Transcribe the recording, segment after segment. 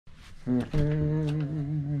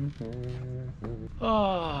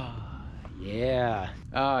Oh, yeah.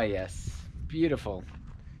 Oh, yes. Beautiful.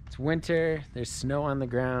 It's winter. There's snow on the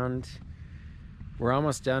ground. We're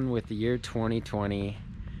almost done with the year 2020.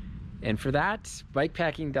 And for that,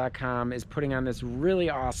 BIKEPACKING.com is putting on this really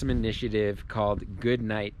awesome initiative called Good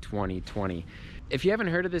Night 2020. If you haven't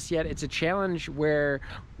heard of this yet, it's a challenge where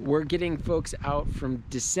we're getting folks out from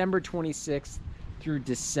December 26th through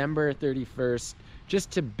December 31st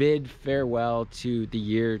just to bid farewell to the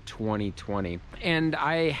year 2020. And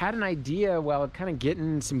I had an idea while kind of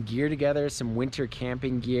getting some gear together, some winter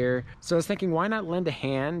camping gear. So I was thinking, why not lend a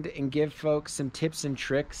hand and give folks some tips and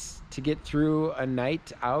tricks to get through a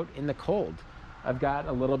night out in the cold? I've got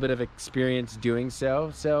a little bit of experience doing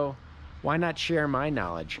so why not share my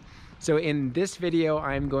knowledge? So in this video,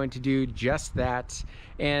 I'm going to do just that.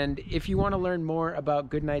 And if you want to learn more about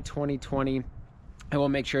Goodnight 2020, I will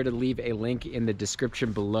make sure to leave a link in the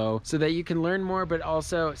description below so that you can learn more, but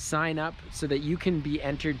also sign up so that you can be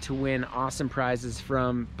entered to win awesome prizes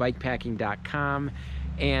from BIKEPACKING.com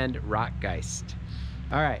and Rockgeist.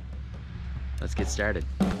 All right, let's get started.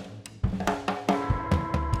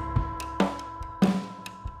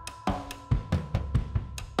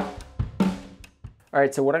 All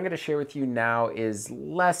right, so what I'm going to share with you now is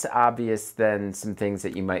less obvious than some things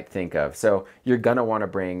that you might think of. So you're going to want to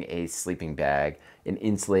bring a sleeping bag, an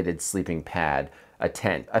insulated sleeping pad, a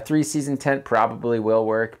tent. A 3-season tent probably will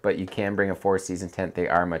work, but you can bring a 4-season tent. They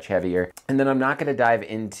are much heavier. And then I'm not going to dive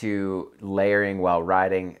into layering while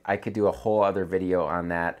riding. I could do a whole other video on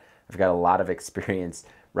that. I've got a lot of experience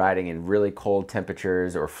riding in really cold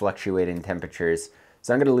temperatures or fluctuating temperatures.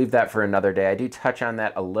 So I'm going to leave that for another day. I do touch on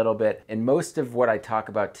that a little bit, and most of what I talk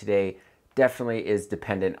about today definitely is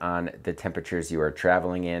dependent on the temperatures you are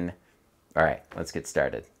traveling in. All right, let's get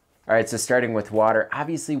started. All right, so starting with water.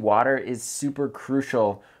 Obviously, water is super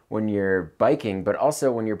crucial when you're biking, but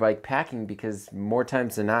also when you're bike packing, because more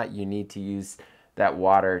times than not, you need to use that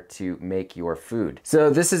water to make your food. So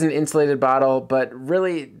this is an insulated bottle, but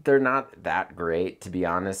really they're not that great, to be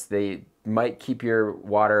honest. They might keep your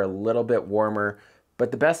water a little bit warmer, but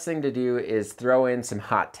the best thing to do is throw in some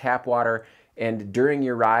hot tap water, and during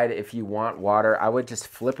your ride, if you want water, I would just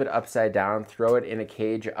flip it upside down, throw it in a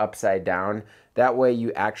cage upside down. That way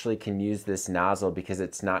you actually can use this nozzle because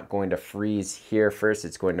it's not going to freeze here first,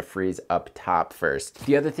 it's going to freeze up top first.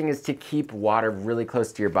 The other thing is to keep water really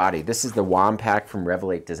close to your body. This is the WOM pack from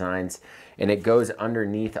Revelate Designs, and it goes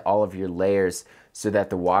underneath all of your layers so that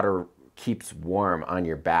the water keeps warm on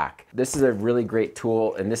your back. This is a really great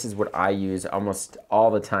tool, and this is what I use almost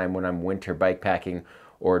all the time when I'm winter bike packing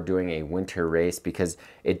or doing a winter race, because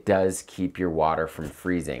it does keep your water from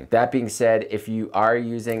freezing. That being said, if you are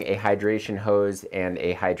using a hydration hose and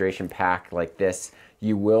a hydration pack like this,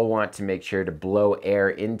 you will want to make sure to blow air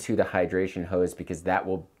into the hydration hose, because that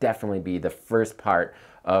will definitely be the first part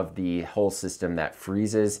of the whole system that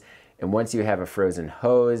freezes. And once you have a frozen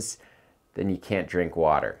hose, then you can't drink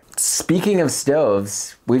water. Speaking of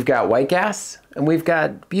stoves, we've got white gas and we've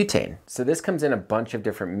got butane. So this comes in a bunch of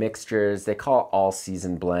different mixtures. They call it all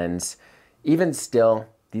season blends. Even still,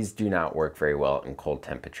 these do not work very well in cold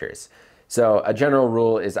temperatures. So a general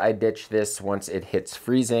rule is I ditch this once it hits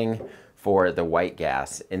freezing for the white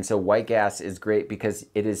gas. And so white gas is great because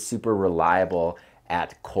it is super reliable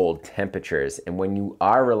at cold temperatures. And when you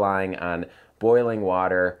are relying on boiling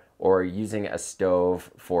water or using a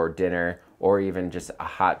stove for dinner, or even just a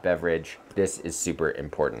hot beverage, this is super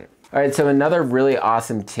important. All right, so another really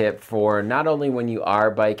awesome tip for not only when you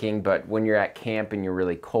are biking, but when you're at camp and you're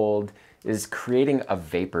really cold, is creating a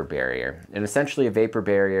vapor barrier. And essentially a vapor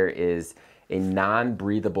barrier is a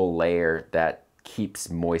non-breathable layer that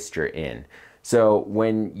keeps moisture in. So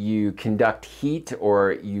when you conduct heat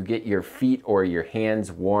or you get your feet or your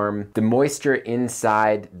hands warm, the moisture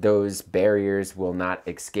inside those barriers will not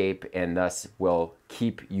escape and thus will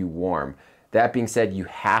keep you warm. That being said, you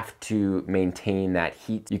have to maintain that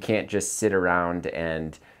heat. You can't just sit around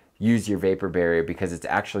and use your vapor barrier, because it's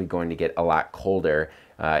actually going to get a lot colder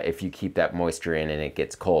if you keep that moisture in and it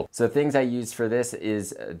gets cold. So things I use for this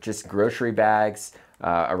is just grocery bags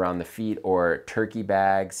around the feet, or turkey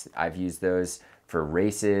bags. I've used those for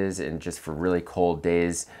races and just for really cold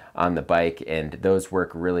days on the bike, and those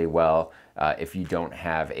work really well if you don't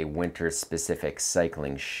have a winter-specific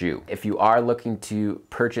cycling shoe. If you are looking to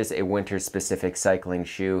purchase a winter-specific cycling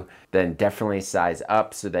shoe, then definitely size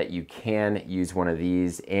up so that you can use one of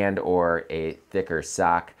these and or a thicker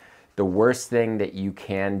sock. The worst thing that you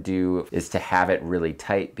can do is to have it really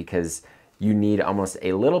tight, because you need almost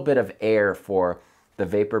a little bit of air for the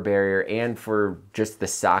vapor barrier and for just the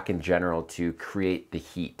sock in general to create the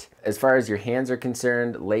heat. As far as your hands are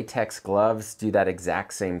concerned, latex gloves do that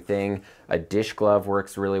exact same thing. A dish glove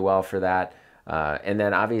works really well for that. And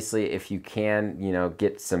then obviously if you can,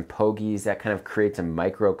 get some pogies, that kind of creates a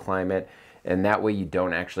microclimate, and that way you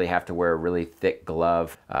don't actually have to wear a really thick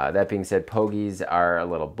glove. That being said, pogies are a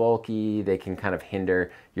little bulky. They can kind of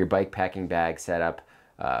hinder your bike packing bag setup.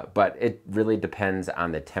 But it really depends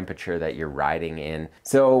on the temperature that you're riding in.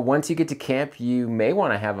 So once you get to camp, you may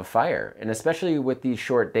want to have a fire. And especially with these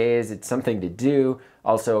short days, it's something to do.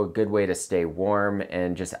 Also a good way to stay warm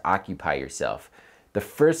and just occupy yourself. The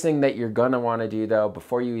first thing that you're gonna wanna do though,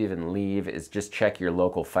 before you even leave, is just check your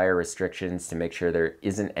local fire restrictions to make sure there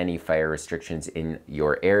isn't any fire restrictions in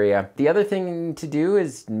your area. The other thing to do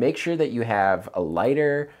is make sure that you have a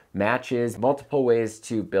lighter, matches, multiple ways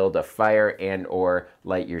to build a fire and or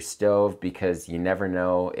light your stove, because you never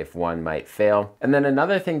know if one might fail. And then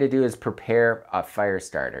another thing to do is prepare a fire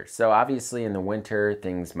starter. So obviously in the winter,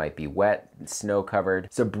 things might be wet, snow covered.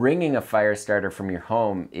 So bringing a fire starter from your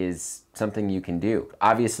home is something you can do.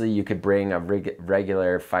 Obviously you could bring a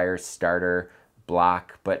regular fire starter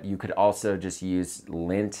block, but you could also just use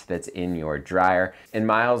lint that's in your dryer. And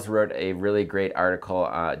Miles wrote a really great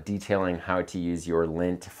article detailing how to use your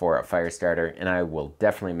lint for a fire starter, and I will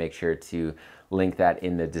definitely make sure to link that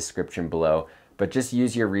in the description below. But just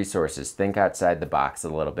use your resources. Think outside the box a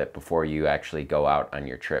little bit before you actually go out on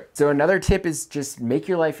your trip. So another tip is just make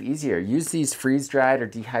your life easier. Use these freeze-dried or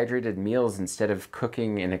dehydrated meals instead of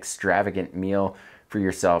cooking an extravagant meal for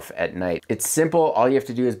yourself at night. It's simple. All you have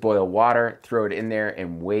to do is boil water, throw it in there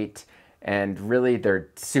and wait. And really they're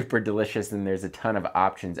super delicious, and there's a ton of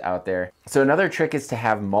options out there. So another trick is to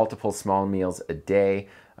have multiple small meals a day.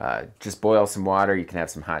 Just boil some water. You can have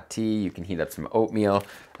some hot tea. You can heat up some oatmeal.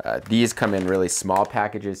 These come in really small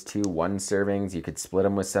packages too, 1 servings. You could split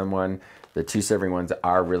them with someone. The 2 serving ones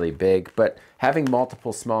are really big, but having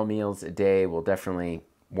multiple small meals a day will definitely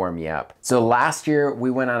warm you up. So last year we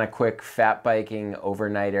went on a quick fat biking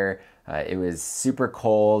overnighter. It was super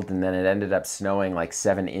cold, and then it ended up snowing like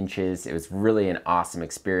 7 inches. It was really an awesome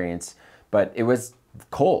experience, but it was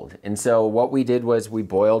cold. And so what we did was we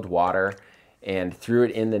boiled water and threw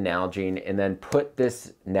it in the Nalgene, and then put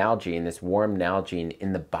this Nalgene, this warm Nalgene,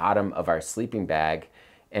 in the bottom of our sleeping bag.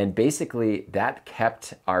 And basically that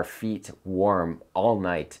kept our feet warm all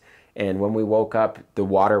night. And when we woke up, the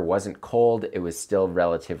water wasn't cold, it was still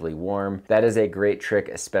relatively warm. That is a great trick,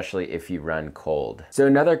 especially if you run cold. So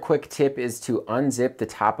another quick tip is to unzip the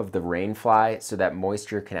top of the rain fly so that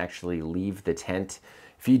moisture can actually leave the tent.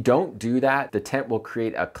 If you don't do that, the tent will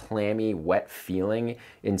create a clammy, wet feeling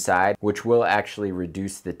inside, which will actually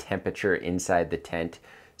reduce the temperature inside the tent.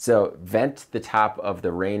 So vent the top of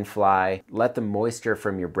the rain fly, let the moisture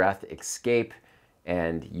from your breath escape,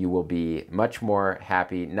 and you will be much more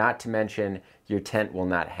happy. Not to mention, your tent will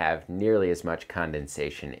not have nearly as much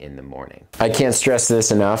condensation in the morning. I can't stress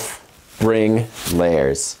this enough. Bring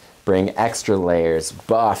layers. Bring extra layers,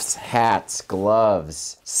 buffs, hats,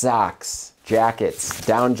 gloves, socks, jackets,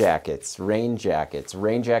 down jackets, rain jackets.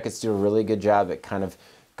 Rain jackets do a really good job. It kind of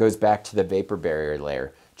goes back to the vapor barrier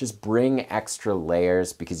layer. Just bring extra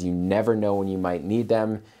layers, because you never know when you might need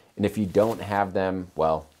them. And if you don't have them,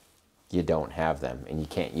 well, you don't have them and you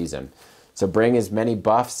can't use them. So bring as many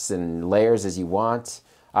buffs and layers as you want.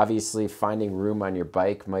 Obviously, finding room on your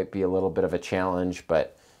bike might be a little bit of a challenge,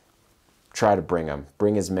 but try to bring them.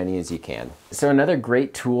 Bring as many as you can. So another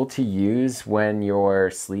great tool to use when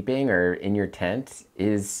you're sleeping or in your tent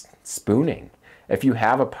is spooning. If you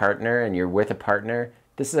have a partner and you're with a partner,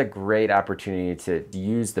 this is a great opportunity to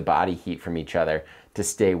use the body heat from each other to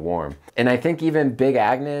stay warm. And I think even Big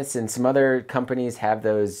Agnes and some other companies have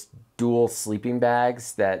those dual sleeping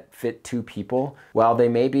bags that fit 2 people. While they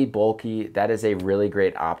may be bulky, that is a really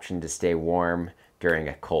great option to stay warm during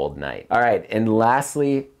a cold night. All right, and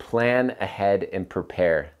lastly, plan ahead and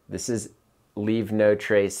prepare. This is leave no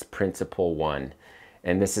trace principle 1.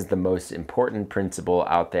 And this is the most important principle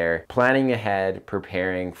out there. Planning ahead,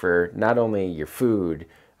 preparing for not only your food,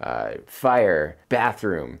 fire,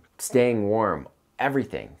 bathroom, staying warm,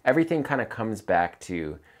 everything. Everything kind of comes back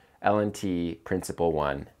to L&T principle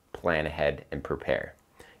 1, plan ahead and prepare.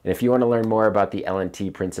 And if you want to learn more about the L&T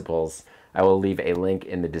principles, I will leave a link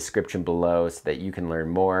in the description below so that you can learn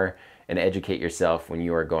more and educate yourself when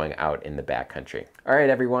you are going out in the backcountry. All right,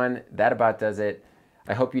 everyone, that about does it.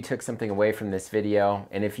 I hope you took something away from this video,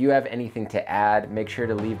 and if you have anything to add, make sure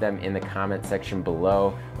to leave them in the comment section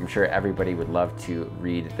below. I'm sure everybody would love to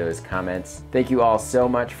read those comments. Thank you all so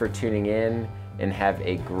much for tuning in, and have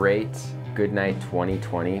a great Good Night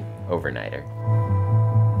 2020 overnighter.